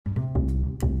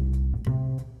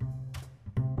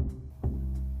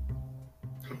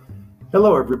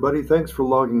Hello, everybody. Thanks for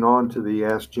logging on to the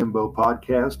Ask Jimbo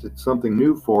podcast. It's something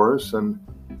new for us, and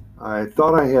I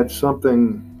thought I had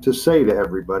something to say to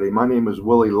everybody. My name is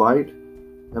Willie Light,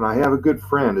 and I have a good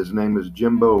friend. His name is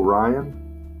Jimbo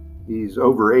Ryan. He's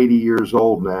over 80 years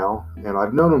old now, and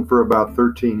I've known him for about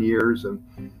 13 years. And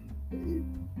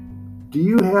do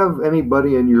you have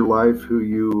anybody in your life who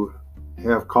you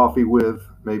have coffee with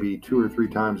maybe 2 or 3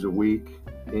 times a week,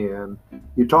 and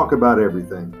you talk about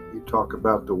everything? You talk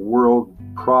about the world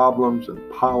problems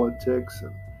and politics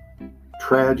and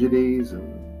tragedies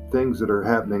and things that are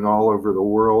happening all over the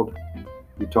world.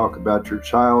 You talk about your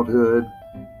childhood,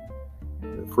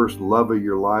 the first love of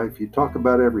your life. You talk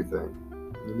about everything.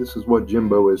 And this is what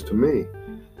Jimbo is to me.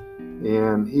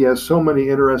 And he has so many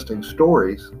interesting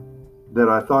stories that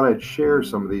I thought I'd share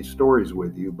some of these stories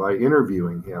with you by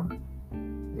interviewing him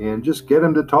and just get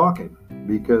him to talking,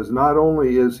 because not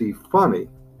only is he funny,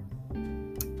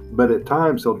 but at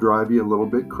times he'll drive you a little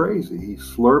bit crazy. He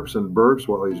slurps and burps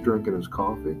while he's drinking his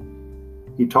coffee.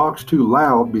 He talks too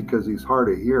loud because he's hard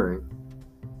of hearing.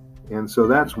 And so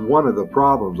that's one of the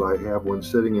problems I have when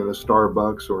sitting in a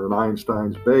Starbucks or an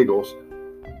Einstein's Bagels.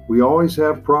 We always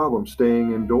have problems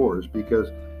staying indoors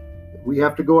because we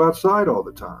have to go outside all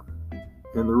the time.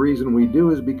 And the reason we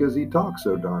do is because he talks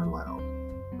so darn loud.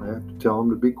 I have to tell him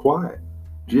to be quiet.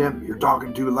 Jim, you're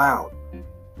talking too loud.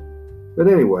 But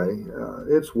anyway,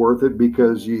 it's worth it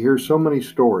because you hear so many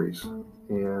stories,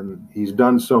 and he's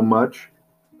done so much,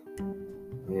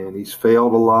 and he's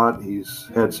failed a lot. He's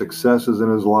had successes in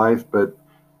his life, but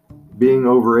being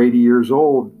over 80 years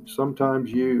old,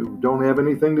 sometimes you don't have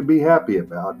anything to be happy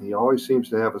about. He always seems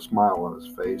to have a smile on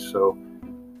his face. So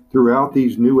throughout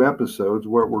these new episodes,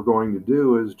 what we're going to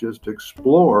do is just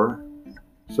explore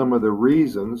some of the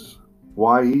reasons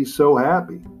why he's so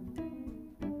happy.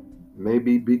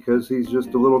 Maybe because he's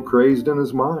just a little crazed in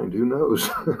his mind. Who knows?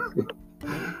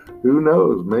 Who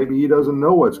knows? Maybe he doesn't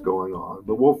know what's going on,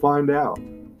 but we'll find out.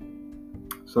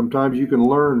 Sometimes you can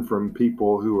learn from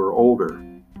people who are older,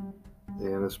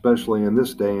 and especially in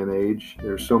this day and age,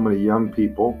 there's so many young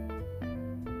people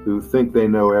who think they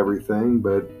know everything,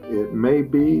 but it may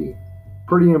be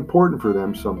pretty important for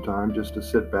them sometimes just to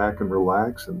sit back and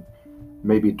relax and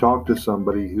maybe talk to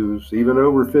somebody who's even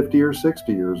over 50 or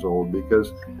 60 years old,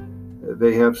 because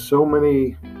they have so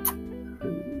many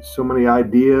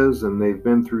ideas and they've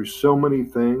been through so many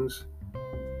things,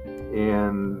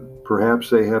 and perhaps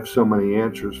they have so many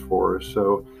answers for us.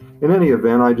 So in any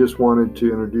event, I just wanted to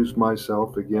introduce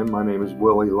myself again. My name is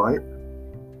Willie Light,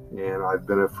 and I've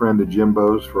been a friend of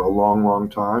Jimbo's for a long, long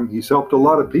time. He's helped a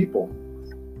lot of people.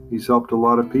 He's helped a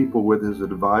lot of people with his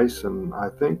advice, and I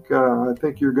think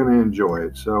you're going to enjoy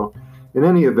it. So in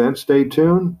any event, stay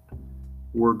tuned.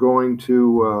 We're going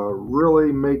to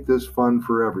really make this fun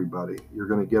for everybody. You're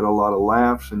going to get a lot of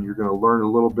laughs, and you're going to learn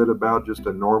a little bit about just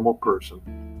a normal person.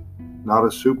 Not a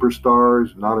superstar,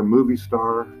 he's not a movie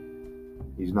star,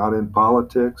 he's not in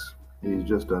politics, he's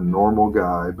just a normal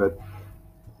guy. But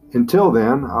until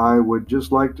then, I would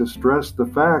just like to stress the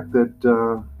fact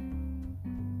that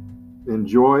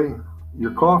enjoy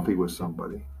your coffee with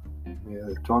somebody.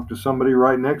 Talk to somebody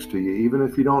right next to you, even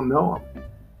if you don't know them.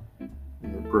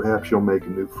 And perhaps you'll make a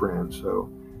new friend. So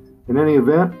in any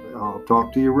event, I'll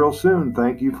talk to you real soon.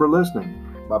 Thank you for listening.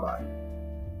 Bye-bye.